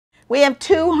We have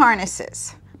two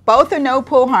harnesses. Both are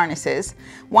no-pull harnesses.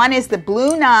 One is the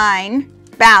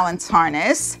Blue-9 balance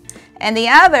harness, and the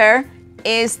other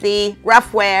is the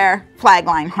Ruffwear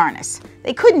Flagline Harness.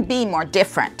 They couldn't be more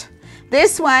different.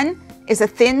 This one is a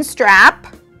thin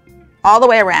strap all the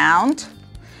way around.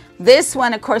 This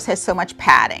one, of course, has so much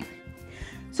padding.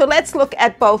 So let's look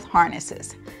at both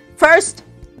harnesses. First,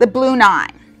 the Blue-9.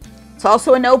 It's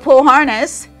also a no-pull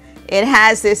harness. It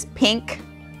has this pink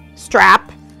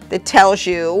strap that tells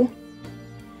you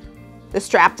the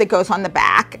strap that goes on the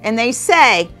back. And they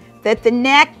say that the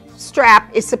neck strap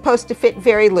is supposed to fit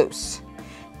very loose.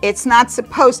 It's not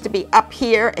supposed to be up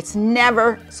here. It's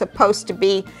never supposed to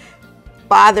be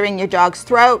bothering your dog's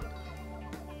throat.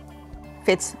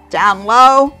 Fits down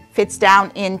low, fits down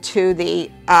into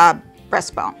the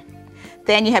breastbone.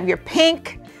 Then you have your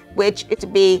pink, which is to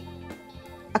be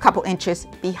a couple inches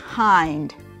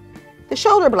behind the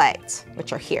shoulder blades,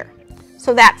 which are here.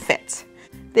 So that fits.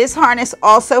 This harness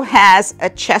also has a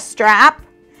chest strap.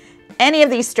 Any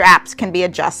of these straps can be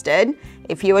adjusted.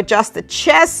 If you adjust the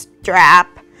chest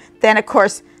strap, then of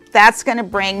course that's going to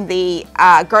bring the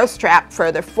girth strap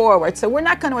further forward. So we're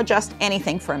not going to adjust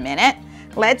anything for a minute.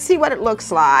 Let's see what it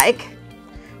looks like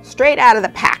straight out of the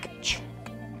package.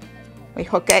 We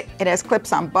hook it. It has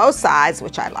clips on both sides,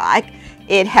 which I like.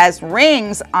 It has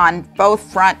rings on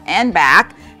both front and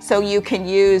back, so you can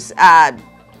use a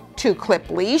 2-clip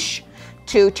leash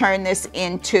to turn this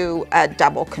into a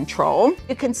double control.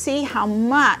 You can see how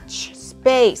much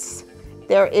space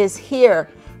there is here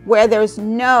where there's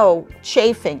no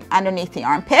chafing underneath the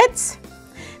armpits.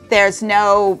 There's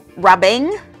no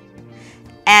rubbing,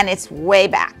 and it's way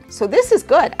back. So this is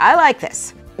good. I like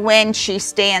this. When she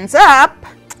stands up,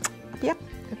 yep,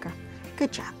 good girl.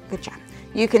 Good job, good job.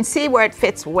 You can see where it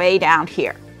fits way down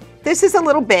here. This is a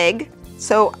little big,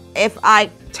 so if I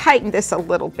tighten this a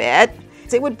little bit,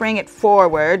 it would bring it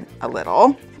forward a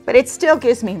little, but it still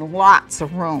gives me lots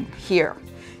of room here.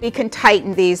 You can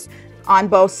tighten these on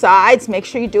both sides. Make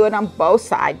sure you do it on both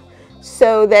sides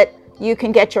so that you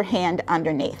can get your hand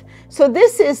underneath. So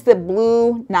this is the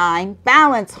Blue-9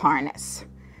 balance harness.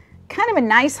 Kind of a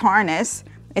nice harness.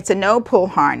 It's a no-pull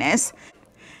harness.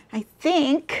 I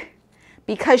think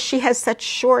because she has such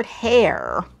short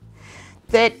hair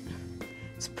that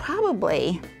it's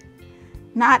probably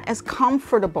not as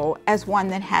comfortable as one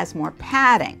that has more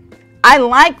padding. I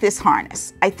like this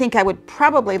harness. I think I would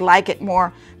probably like it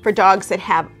more for dogs that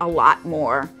have a lot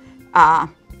more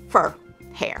fur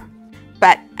hair.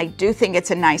 But I do think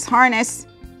it's a nice harness,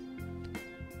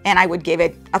 and I would give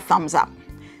it a thumbs up.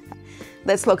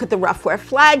 Let's look at the Ruffwear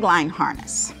Flagline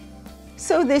Harness.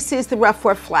 So this is the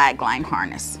Ruffwear Flagline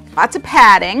Harness. Lots of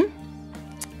padding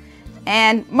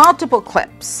and multiple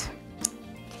clips.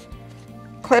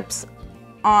 Clips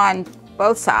on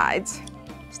both sides.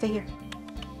 Stay here.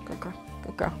 Good girl,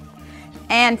 good girl.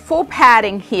 And full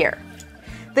padding here.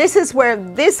 This is where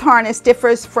this harness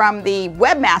differs from the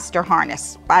Webmaster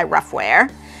harness by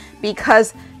Ruffwear,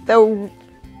 because the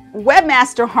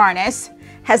Webmaster harness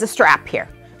has a strap here.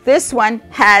 This one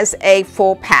has a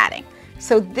full padding.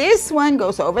 So this one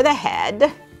goes over the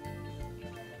head.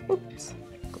 Oops,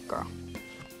 good girl.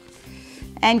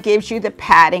 And gives you the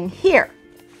padding here.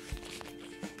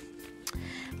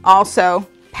 Also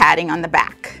padding on the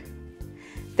back.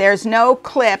 There's no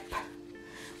clip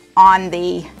on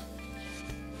the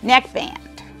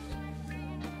neckband,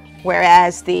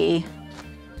 whereas the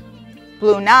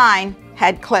Blue-9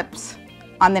 had clips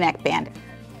on the neckband.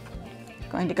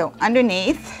 Going to go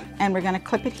underneath, and we're going to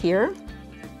clip it here.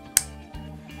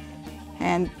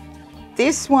 And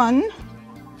this one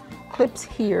clips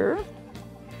here,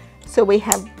 so we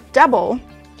have double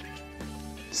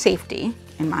safety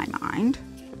in my mind.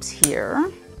 Clips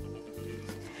here.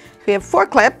 We have 4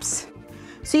 clips,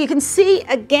 so you can see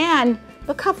again,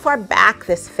 look how far back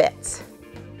this fits.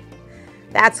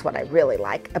 That's what I really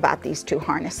like about these two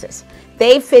harnesses.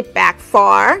 They fit back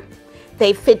far,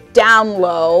 they fit down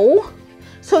low,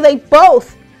 so they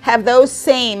both have those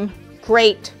same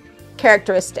great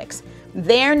characteristics.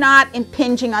 They're not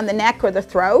impinging on the neck or the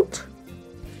throat.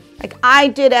 Like I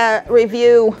did a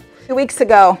review 2 weeks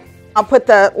ago. I'll put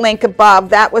the link above.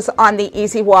 That was on the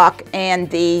Easy Walk and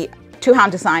the Two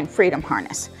Hound Design Freedom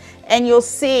Harness. And you'll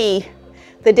see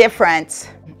the difference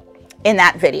in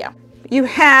that video. You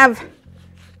have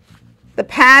the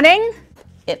padding,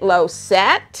 it low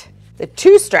set, the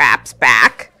 2 straps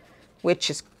back, which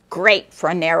is great for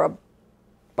a narrow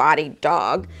bodied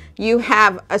dog. You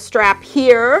have a strap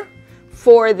here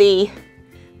for the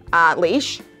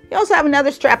leash. You also have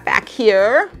another strap back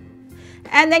here,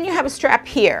 and then you have a strap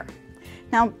here.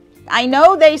 Now, I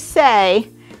know they say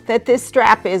that this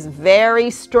strap is very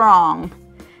strong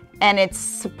and it's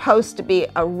supposed to be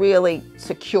a really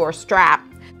secure strap.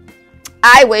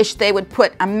 I wish they would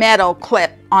put a metal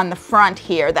clip on the front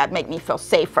here. That'd make me feel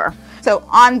safer. So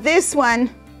on this one,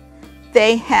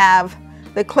 they have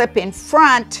the clip in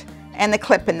front and the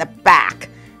clip in the back.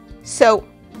 So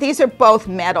these are both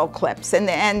metal clips, and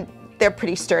they're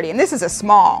pretty sturdy. And this is a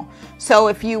small. So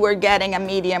if you were getting a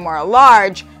medium or a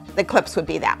large, the clips would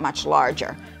be that much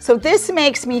larger. So this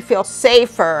makes me feel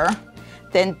safer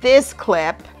than this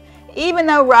clip, even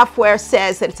though Ruffwear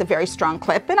says that it's a very strong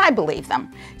clip, and I believe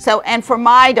them. So, and for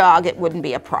my dog, it wouldn't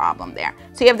be a problem there.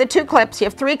 So you have the 2 clips, you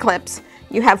have 3 clips,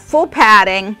 you have full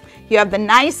padding, you have the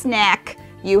nice neck,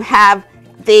 you have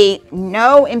the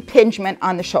no impingement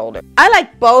on the shoulder. I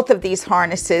like both of these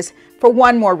harnesses for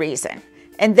one more reason,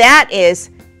 and that is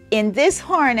in this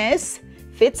harness,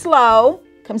 fits low,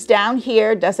 comes down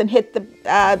here, doesn't hit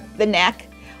the neck.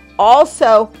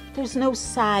 Also, there's no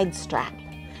side strap.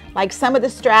 Like some of the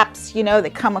straps, you know,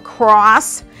 that come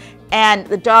across and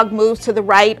the dog moves to the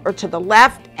right or to the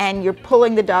left and you're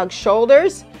pulling the dog's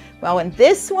shoulders. Well, in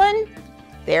this one,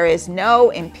 there is no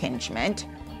impingement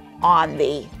on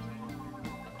the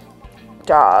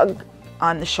dog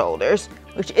on the shoulders,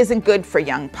 which isn't good for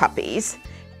young puppies.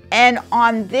 And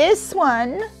on this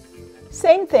one,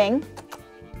 same thing.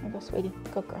 There you go, sweetie.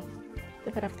 Go girl.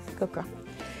 Lift it up. Go girl.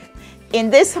 In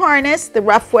this harness, the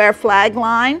Ruffwear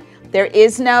Flagline, there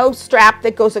is no strap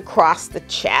that goes across the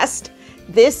chest.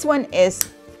 This one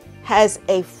has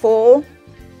a full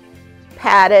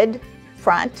padded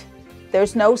front.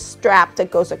 There's no strap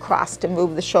that goes across to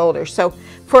move the shoulders. So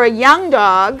for a young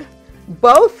dog,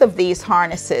 both of these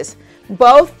harnesses,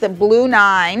 both the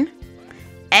Blue-9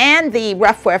 and the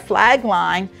Ruffwear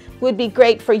Flagline, would be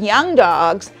great for young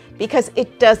dogs because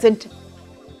it doesn't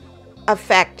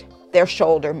affect their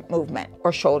shoulder movement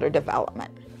or shoulder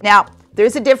development. Now,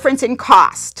 there's a difference in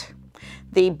cost.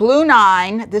 The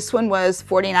Blue-9, this one was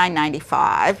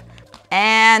 $49.95,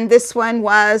 and this one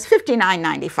was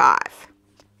 $59.95,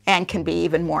 and can be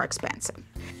even more expensive.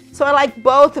 So I like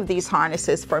both of these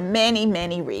harnesses for many,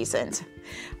 many reasons.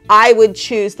 I would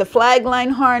choose the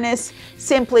Flagline harness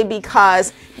simply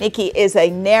because Nikki is a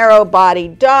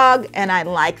narrow-bodied dog and I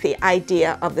like the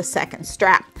idea of the second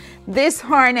strap. This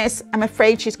harness, I'm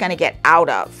afraid she's going to get out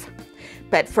of.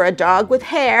 But for a dog with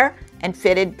hair and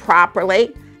fitted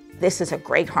properly, this is a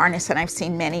great harness and I've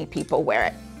seen many people wear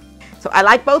it. So I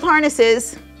like both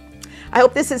harnesses. I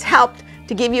hope this has helped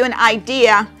to give you an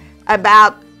idea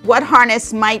about what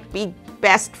harness might be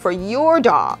best for your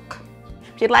dog.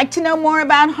 If you'd like to know more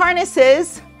about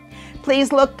harnesses,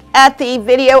 please look at the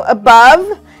video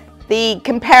above, the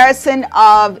comparison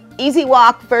of Easy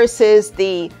Walk versus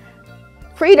the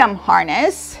Freedom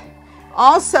harness.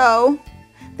 Also,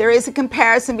 there is a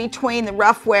comparison between the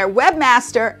Ruffwear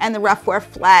Webmaster and the Ruffwear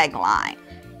Flagline.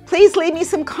 Please leave me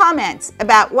some comments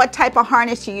about what type of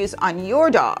harness you use on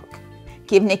your dog.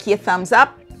 Give Nikki a thumbs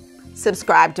up,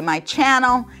 subscribe to my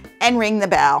channel, and ring the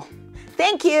bell.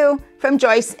 Thank you from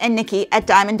Joyce and Nikki at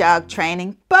Diamond Dog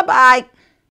Training. Bye-bye.